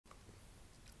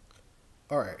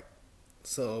Alright,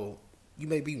 so you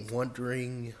may be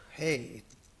wondering, hey,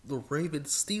 the Ravens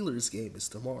Steelers game is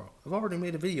tomorrow. I've already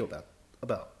made a video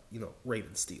about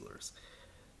Ravens Steelers.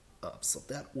 So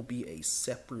that will be a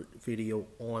separate video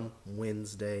on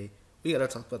Wednesday. We gotta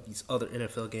talk about these other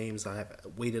NFL games. I have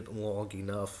waited long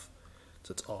enough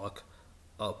to talk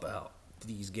about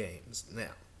these games.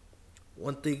 Now,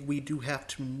 one thing we do have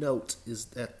to note is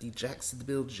that the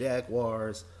Jacksonville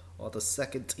Jaguars are the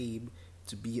second team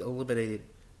to be eliminated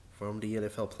from the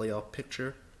NFL playoff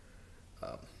picture.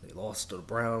 They lost to the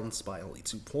Browns by only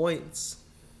 2 points.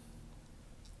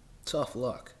 Tough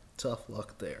luck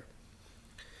there.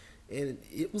 And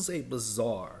it was a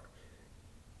bizarre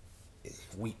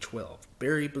week 12,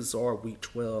 very bizarre week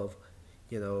 12.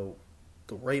 You know,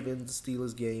 the Ravens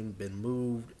Steelers game been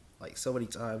moved like so many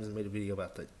times. I made a video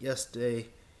about that yesterday.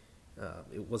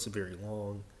 It wasn't very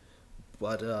long,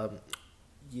 but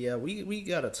yeah, we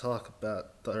gotta talk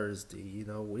about Thursday. You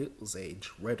know, it was a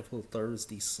dreadful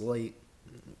Thursday slate.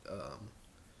 Um,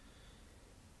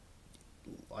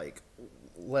 like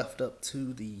left up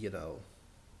to the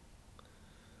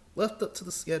left up to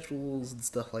the schedules and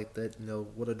stuff like that. You know,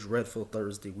 what a dreadful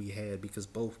Thursday we had because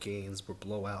both games were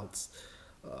blowouts.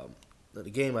 The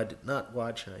game I did not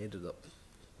watch, I ended up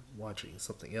watching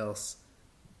something else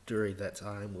during that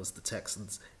time, was the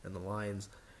Texans and the Lions.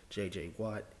 J.J.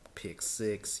 Watt, pick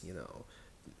six, the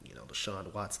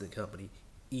Deshaun Watson and company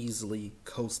easily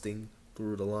coasting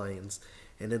through the Lions.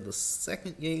 And in the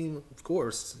second game, of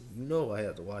course, I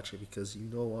had to watch it because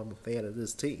I'm a fan of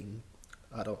this team.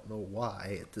 I don't know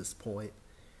why at this point.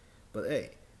 But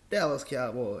hey, Dallas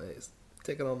Cowboys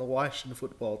taking on the Washington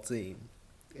football team.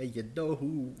 And you know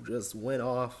who just went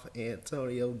off?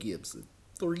 Antonio Gibson.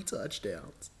 3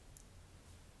 touchdowns.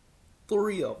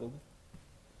 3 of them.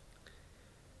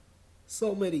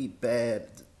 So many bad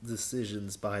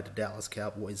decisions by the Dallas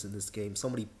Cowboys in this game. So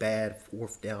many bad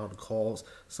fourth down calls.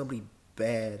 So many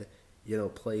bad,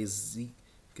 plays. Zeke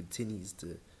continues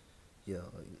to,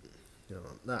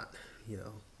 not,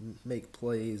 make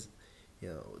plays.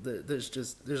 There's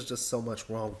just so much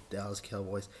wrong with the Dallas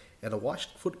Cowboys. And the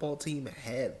Washington football team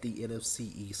had the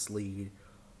NFC East lead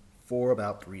for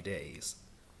about 3 days.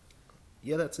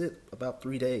 Yeah, that's it. About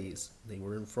 3 days. They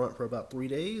were in front for about 3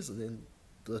 days, and then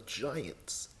the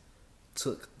Giants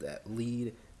took that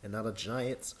lead, and now the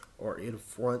Giants are in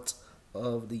front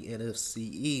of the NFC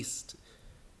East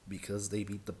because they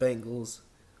beat the Bengals.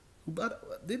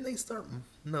 Didn't they start?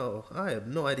 No, I have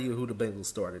no idea who the Bengals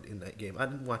started in that game. I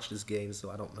didn't watch this game,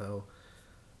 so I don't know.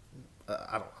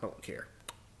 I don't care.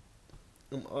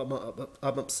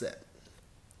 I'm upset.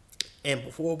 And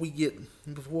before we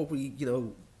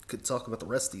could talk about the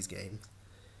rest of these games,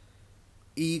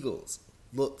 Eagles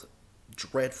looked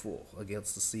dreadful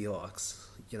against the Seahawks.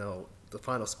 The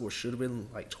final score should have been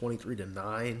like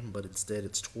 23-9, but instead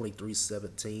it's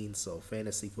 23-17. So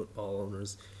fantasy football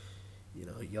owners,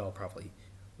 y'all probably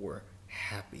were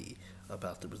happy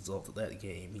about the result of that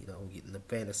game, getting the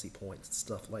fantasy points and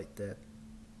stuff like that.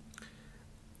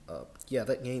 Yeah,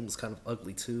 that game was kind of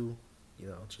ugly too.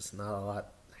 Just not a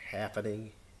lot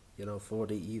happening, for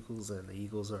the Eagles, and the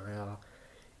Eagles are now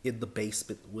in the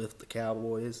basement with the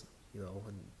Cowboys,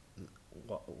 and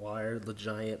why are the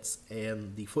Giants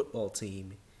and the football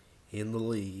team in the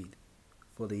lead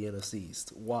for the NFC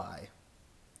East? Why?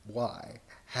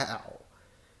 How?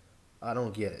 I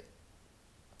don't get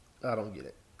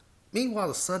it. Meanwhile,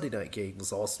 the Sunday night game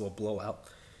was also a blowout.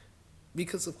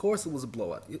 Because, of course, it was a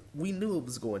blowout. We knew it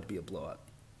was going to be a blowout.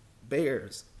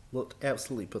 Bears looked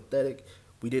absolutely pathetic.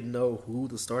 We didn't know who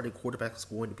the starting quarterback was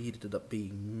going to be. It ended up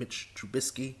being Mitch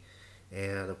Trubisky.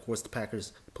 And, of course, the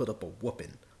Packers put up a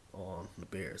whooping on the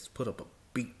Bears. Put up a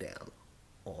beatdown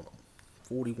on them.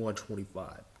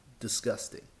 41-25.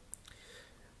 Disgusting.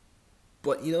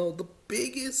 But, the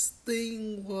biggest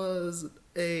thing was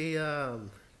a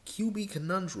QB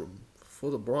conundrum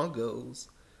for the Broncos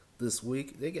this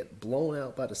week. They get blown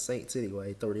out by the Saints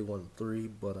anyway, 31-3.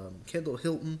 But Kendall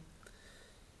Hinton,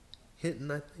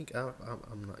 I think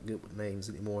I'm not good with names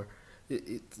anymore.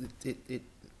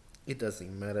 It doesn't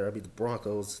even matter. I mean, the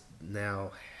Broncos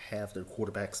now have their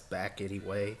quarterbacks back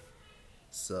anyway.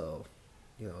 So,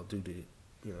 due to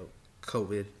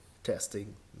COVID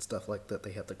testing and stuff like that,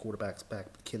 they have their quarterbacks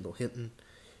back. Kendall Hinton,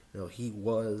 he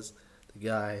was the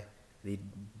guy. And he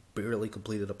barely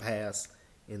completed a pass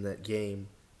in that game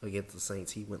against the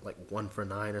Saints. He went like 1 for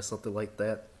 9 or something like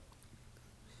that.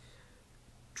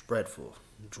 Dreadful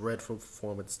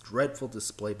performance. Dreadful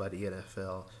display by the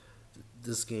NFL.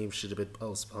 This game should have been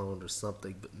postponed or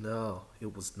something, but no,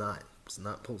 it was not. It was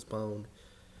not postponed.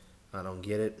 I don't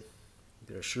get it.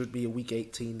 There should be a week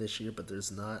 18 this year, but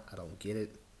there's not. I don't get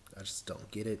it. I just don't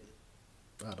get it.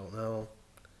 I don't know.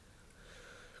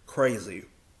 Crazy.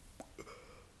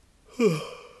 I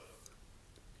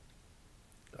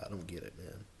don't get it,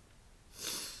 man.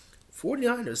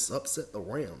 49ers upset the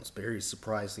Rams. Very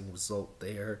surprising result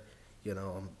there.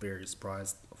 I'm very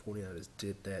surprised the 49ers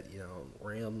did that.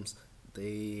 Rams,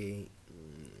 they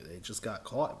they just got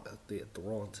caught at the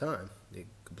wrong time. They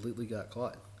completely got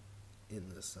caught in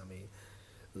this. I mean,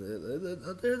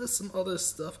 there's some other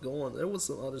stuff going. There was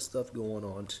some other stuff going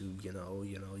on too.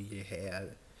 You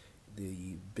had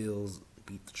the Bills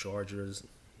beat the Chargers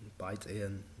by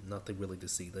 10. Nothing really to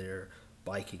see there.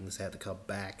 Vikings had to come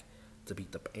back to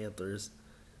beat the Panthers.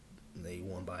 They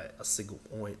won by a single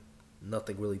point.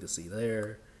 Nothing really to see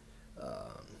there.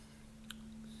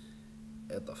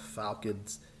 And the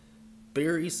Falcons,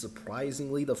 very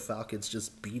surprisingly, the Falcons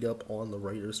just beat up on the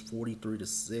Raiders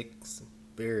 43-6.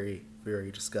 Very,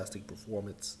 very disgusting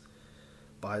performance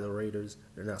by the Raiders.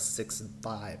 They're now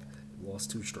 6-5.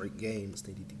 Lost 2 straight games.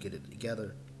 They need to get it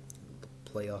together.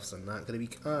 The playoffs are not going to be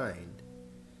kind.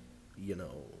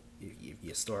 If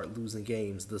you start losing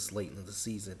games this late in the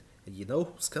season. And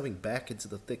who's coming back into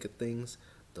the thick of things?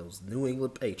 Those New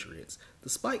England Patriots.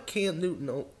 Despite Cam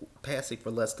Newton passing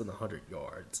for less than 100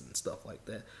 yards and stuff like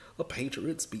that, the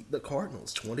Patriots beat the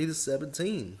Cardinals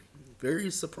 20-17. Very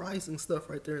surprising stuff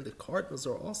right there. And the Cardinals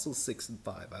are also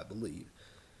 6-5, I believe.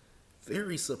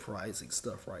 Very surprising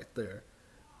stuff right there.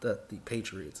 That the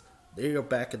Patriots, they are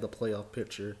back in the playoff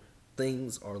picture.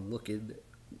 Things are looking,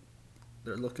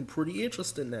 they're looking pretty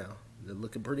interesting now. They're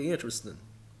looking pretty interesting.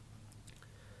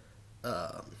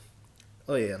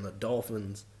 Oh yeah, and the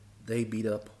Dolphins, they beat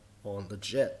up on the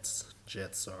Jets.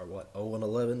 Jets are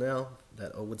 0-11 now.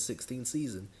 That 0-16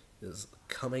 season is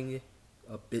coming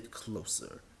a bit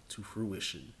closer to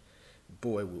fruition.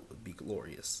 Boy, would it be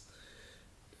glorious.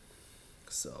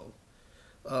 So,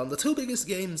 the 2 biggest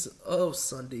games of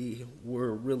Sunday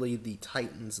were really the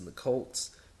Titans and the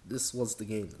Colts. This was the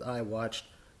game that I watched,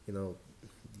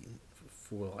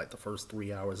 for like the first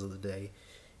 3 hours of the day.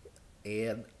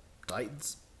 And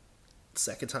Titans,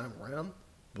 second time around,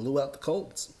 blew out the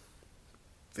Colts.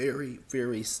 Very,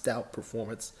 very stout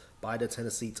performance by the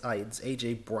Tennessee Titans.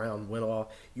 A.J. Brown went off.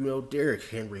 Derrick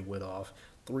Henry went off.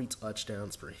 3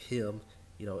 touchdowns for him.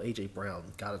 A.J.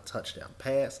 Brown got a touchdown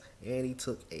pass, and he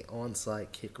took a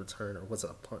onside kick return, or was it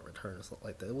a punt return or something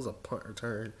like that? It was a punt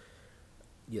return,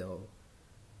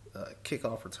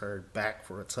 kickoff return back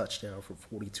for a touchdown for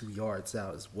 42 yards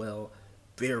out as well.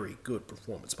 Very good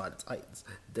performance by the Titans.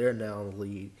 They're now in the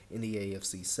lead in the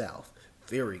AFC South.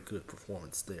 Very good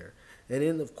performance there. And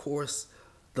then, of course,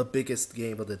 the biggest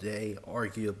game of the day,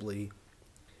 arguably,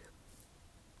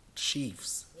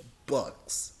 Chiefs,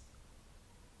 Bucks.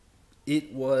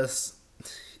 It was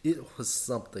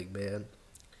something, man.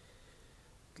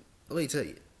 Let me tell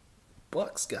you,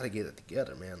 Bucks got to get it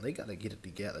together, man. They got to get it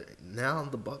together. Now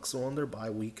the Bucks are on their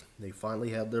bye week. They finally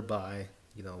have their bye.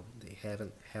 They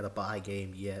haven't had a bye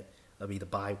game yet. A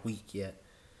bye week yet.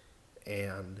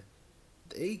 And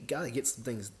they got to get some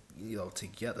things,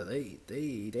 together. They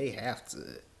have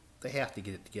to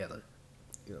get it together.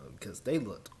 Because they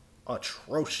looked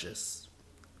atrocious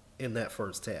in that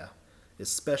first half,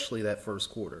 especially that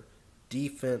first quarter.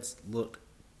 Defense looked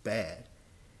bad.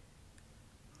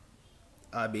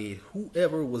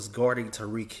 Whoever was guarding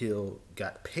Tyreek Hill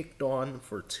got picked on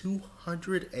for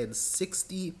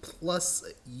 260 plus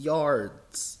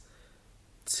yards.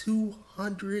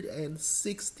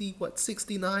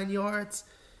 69 yards?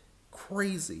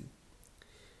 Crazy.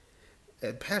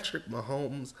 And Patrick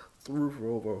Mahomes threw for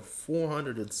over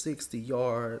 460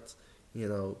 yards.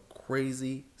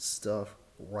 Crazy stuff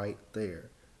right there.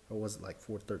 Or was it like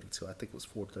 432? I think it was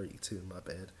 432, my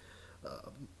bad.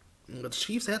 The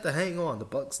Chiefs had to hang on. The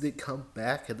Bucks did come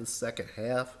back in the second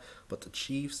half, but the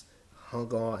Chiefs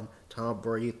hung on. Tom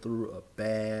Brady threw a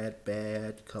bad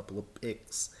couple of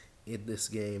picks in this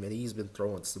game, and he's been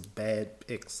throwing some bad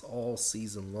picks all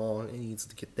season long. He needs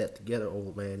to get that together,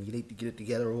 old man. You need to get it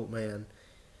together, old man.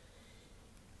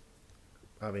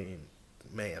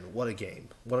 Man, what a game.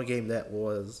 What a game that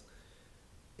was.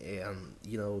 And,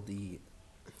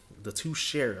 the 2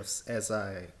 sheriffs, as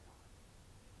I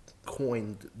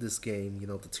coined this game,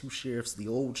 the 2 sheriffs, the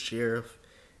old sheriff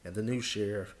and the new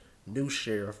sheriff. New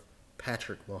sheriff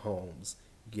Patrick Mahomes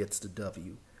gets the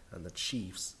W, and the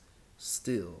Chiefs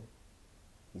still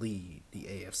lead the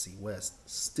AFC West,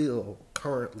 still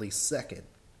currently second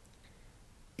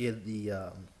in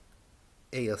the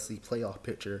AFC playoff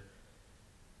picture,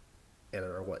 and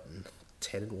are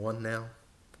 10-1 now.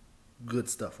 Good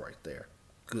stuff right there.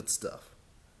 Good stuff.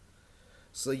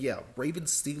 So yeah,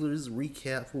 Ravens Steelers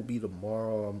recap will be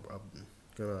tomorrow.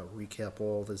 gonna recap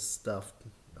all this stuff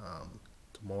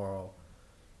tomorrow.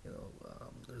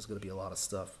 There's gonna be a lot of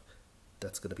stuff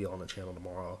that's gonna be on the channel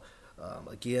tomorrow.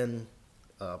 Again,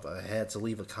 I had to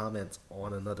leave a comment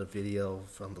on another video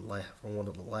from from one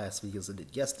of the last videos I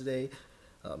did yesterday.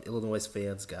 Illinois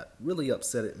fans got really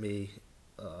upset at me.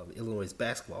 Illinois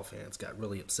basketball fans got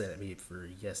really upset at me for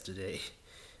yesterday.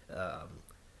 Um,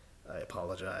 I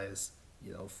apologize,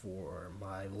 for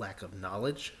my lack of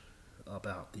knowledge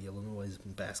about the Illinois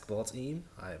basketball team.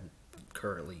 I'm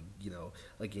currently,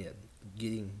 again,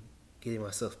 getting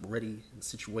myself ready and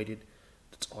situated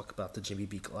to talk about the Jimmy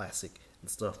B Classic and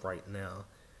stuff right now.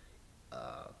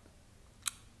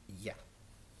 Yeah,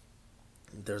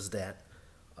 there's that.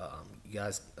 You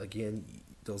guys, again,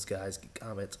 those guys can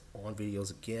comment on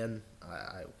videos again.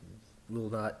 I will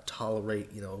not tolerate,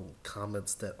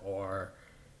 comments that are,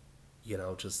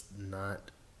 just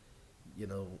not,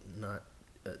 not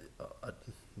uh, uh,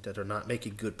 that are not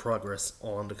making good progress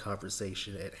on the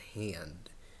conversation at hand.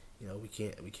 We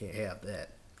can't have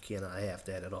that. Cannot have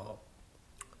that at all.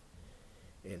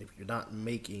 And if you're not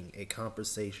making a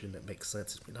conversation that makes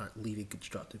sense, if you're not leaving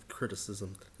constructive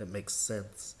criticism that makes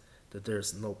sense, that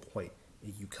there's no point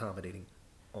in you commenting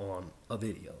on a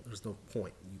video. There's no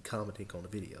point in you commenting on a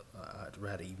video. I'd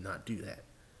rather you not do that.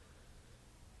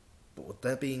 But with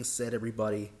that being said,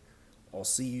 everybody, I'll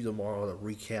see you tomorrow to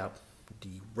recap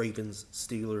the Ravens,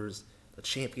 Steelers, the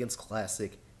Champions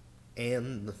Classic,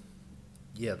 and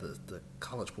the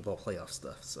college football playoff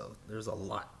stuff. So there's a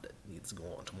lot that needs to go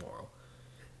on tomorrow.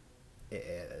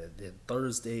 And then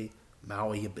Thursday,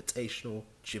 Maui Invitational,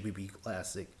 Jimmy B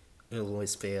Classic.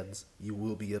 Illinois fans, you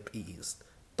will be appeased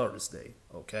Thursday,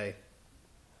 okay?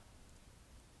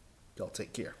 Y'all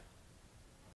take care.